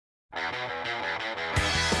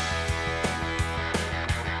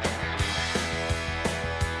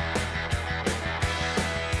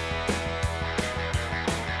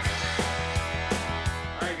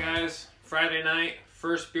Friday night,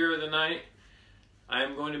 first beer of the night.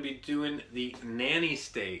 I'm going to be doing the Nanny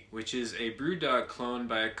State, which is a BrewDog clone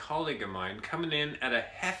by a colleague of mine, coming in at a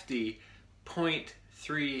hefty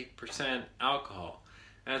 0.3% alcohol.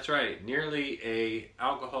 That's right, nearly a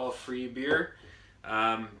alcohol-free beer.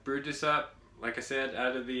 Brewed this up, like I said,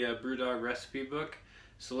 out of the BrewDog recipe book.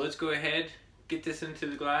 So let's go ahead, get this into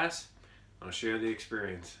the glass. I'll share the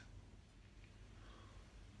experience.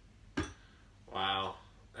 Wow,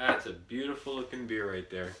 that's a beautiful looking beer right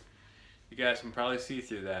there. You guys can probably see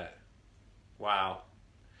through that. Wow,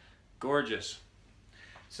 gorgeous.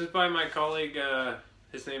 This is by my colleague,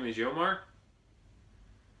 his name is Yomar.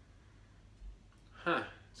 Huh,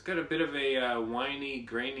 it's got a bit of a winey,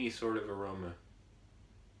 grainy sort of aroma.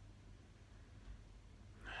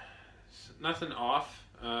 Nothing off,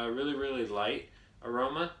 really light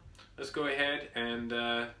aroma. Let's go ahead and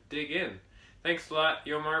dig in. Thanks a lot,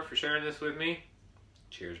 Yomar, for sharing this with me.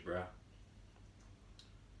 Cheers, bro.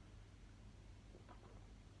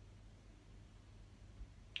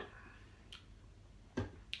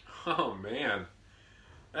 Oh man,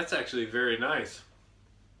 that's actually very nice.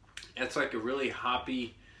 It's like a really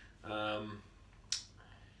hoppy,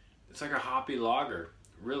 it's like a hoppy lager,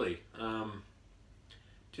 really.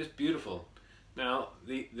 Just beautiful. Now,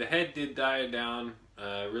 the head did die down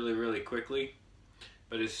really quickly,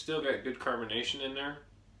 but it's still got good carbonation in there.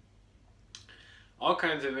 All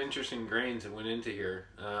kinds of interesting grains that went into here.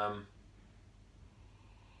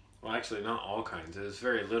 Well, actually, not all kinds. It was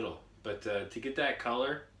very little. But to get that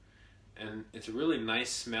color, and it's a really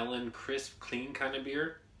nice smelling, crisp, clean kind of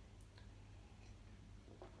beer.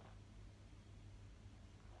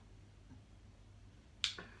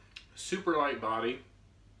 Super light body.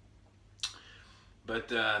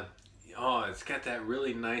 But, oh, it's got that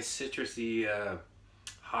really nice citrusy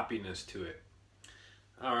hoppiness to it.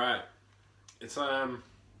 All right. It's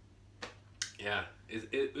yeah,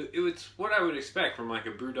 it's what I would expect from like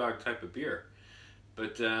a BrewDog type of beer,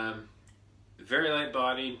 but very light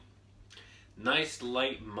bodied, nice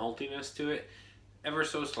light maltiness to it, ever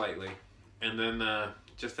so slightly, and then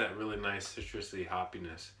just that really nice citrusy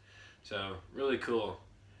hoppiness. So really cool,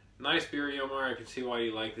 nice beer, Yomar. I can see why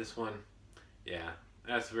you like this one. Yeah,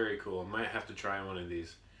 that's very cool. Might have to try one of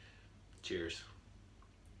these. Cheers.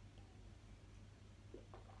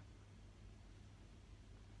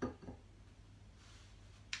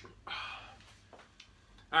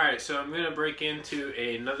 Alright, so I'm going to break into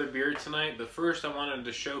another beer tonight, but first I wanted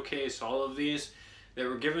to showcase all of these that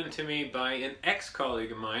were given to me by an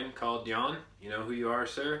ex-colleague of mine called Jan. You know who you are,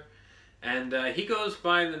 sir. And he goes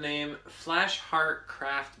by the name Flashheart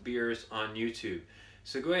Craft Beers on YouTube.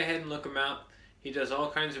 So go ahead and look him out. He does all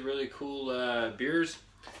kinds of really cool beers,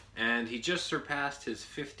 and he just surpassed his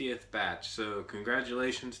 50th batch. So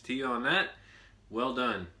congratulations to you on that. Well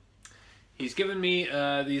done. He's given me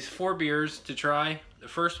these 4 beers to try. The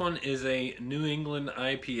first one is a New England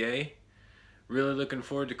IPA. Really looking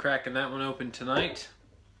forward to cracking that one open tonight.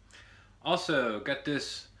 Also, got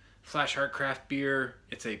this Flashheart Craft beer.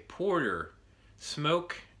 It's a porter.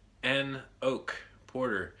 Smoke and Oak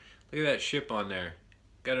porter. Look at that ship on there.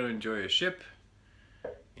 Got to enjoy a ship.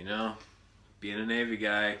 You know, being a Navy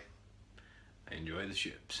guy, I enjoy the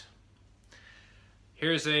ships.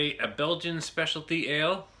 Here's a Belgian specialty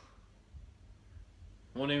ale.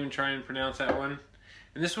 Won't even try and pronounce that one.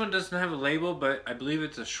 And this one doesn't have a label, but I believe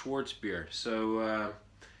it's a Schwartz beer. So,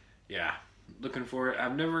 yeah, looking for it. I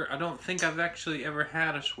don't think I've actually ever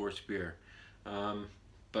had a Schwartz beer.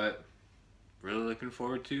 But really looking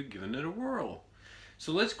forward to giving it a whirl.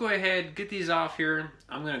 So let's go ahead, get these off here.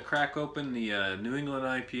 I'm going to crack open the New England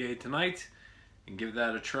IPA tonight and give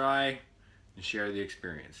that a try and share the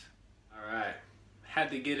experience. All right,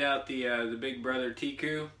 had to get out the Big Brother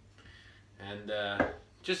Tiku. And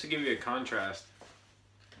just to give you a contrast,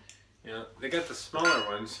 you know, they got the smaller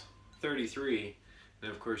ones, 33, and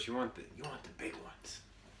of course you want the big ones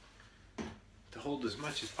to hold as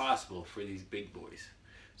much as possible for these big boys.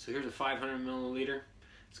 So here's a 500 milliliter.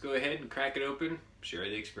 Let's go ahead and crack it open, share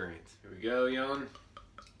the experience. Here we go, Jan.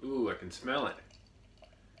 Ooh, I can smell it.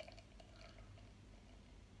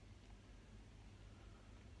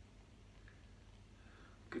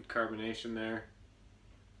 Good carbonation there.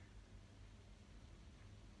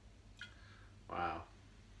 Wow,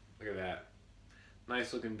 look at that.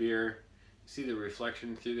 Nice looking beer. See the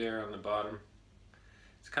reflection through there on the bottom.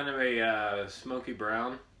 It's kind of a smoky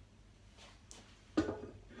brown.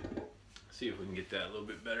 See if we can get that a little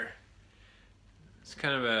bit better. It's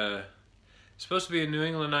kind of a, it's supposed to be a New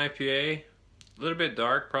England IPA. A little bit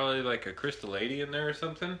dark, probably like a Crystal Lady in there or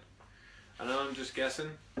something. I know, I'm just guessing.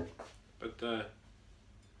 But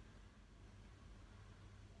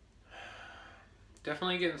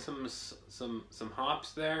Definitely getting some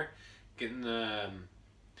hops there. Getting a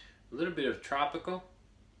little bit of tropical.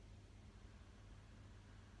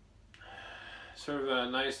 Sort of a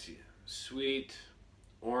nice sweet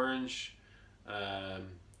orange,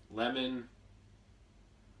 lemon.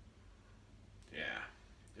 Yeah,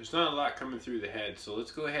 there's not a lot coming through the head, so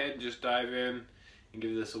let's go ahead and just dive in and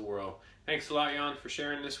give this a whirl. Thanks a lot, Jan, for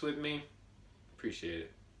sharing this with me. Appreciate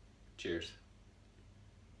it. Cheers.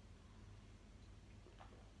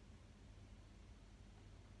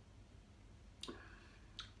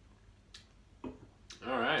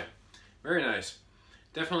 All right, very nice.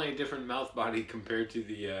 Definitely a different mouth body compared to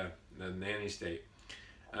the Nanny state.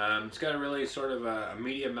 It's got a really sort of a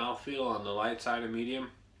medium mouthfeel on the light side of medium.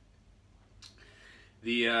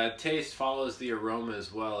 The taste follows the aroma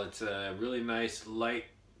as well. It's a really nice light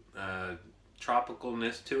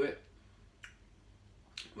tropicalness to it,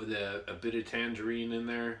 with a bit of tangerine in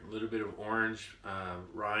there, a little bit of orange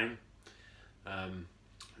rind.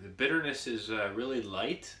 The bitterness is really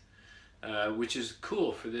light, which is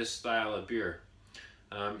cool for this style of beer.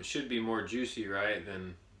 It should be more juicy, right?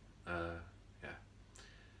 Than yeah.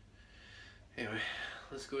 Anyway,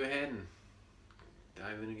 let's go ahead and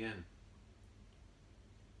dive in again.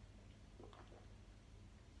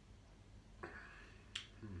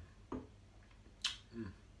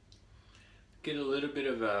 Get a little bit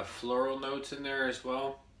of floral notes in there as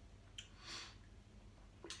well.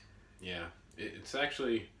 Yeah, it's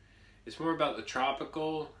actually, it's more about the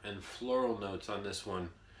tropical and floral notes on this one.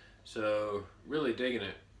 So really digging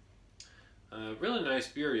it. Really nice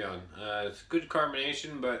beer, Jan. It's good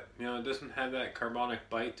carbonation, but you know, it doesn't have that carbonic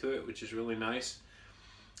bite to it, which is really nice.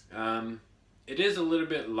 It is a little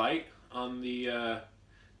bit light on the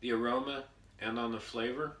aroma and on the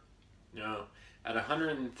flavor. You know, at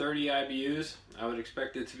 130 IBUs, I would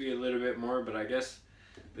expect it to be a little bit more, but I guess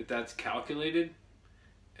that that's calculated.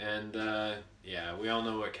 And yeah, we all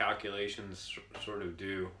know what calculations sort of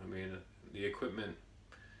do. I mean, the equipment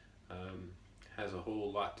has a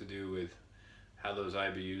whole lot to do with how those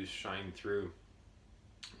IBUs shine through.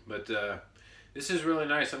 But this is really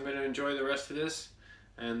nice. I'm going to enjoy the rest of this.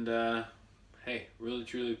 And hey, really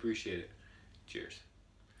truly appreciate it. Cheers.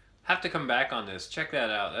 Have to come back on this. Check that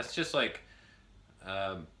out. That's just like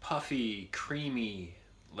puffy, creamy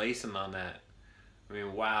lacing on that. I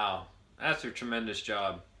mean, wow. That's a tremendous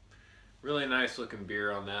job. Really nice looking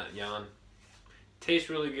beer on that, Jan. Tastes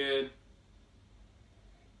really good.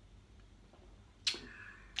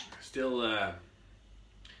 Still,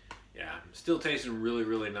 yeah, still tasting really,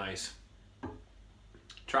 really nice.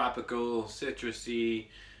 Tropical, citrusy,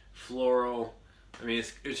 floral. I mean,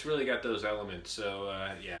 it's really got those elements. So,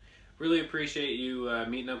 yeah. Really appreciate you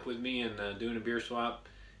meeting up with me and doing a beer swap.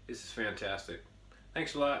 This is fantastic.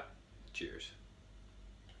 Thanks a lot. Cheers.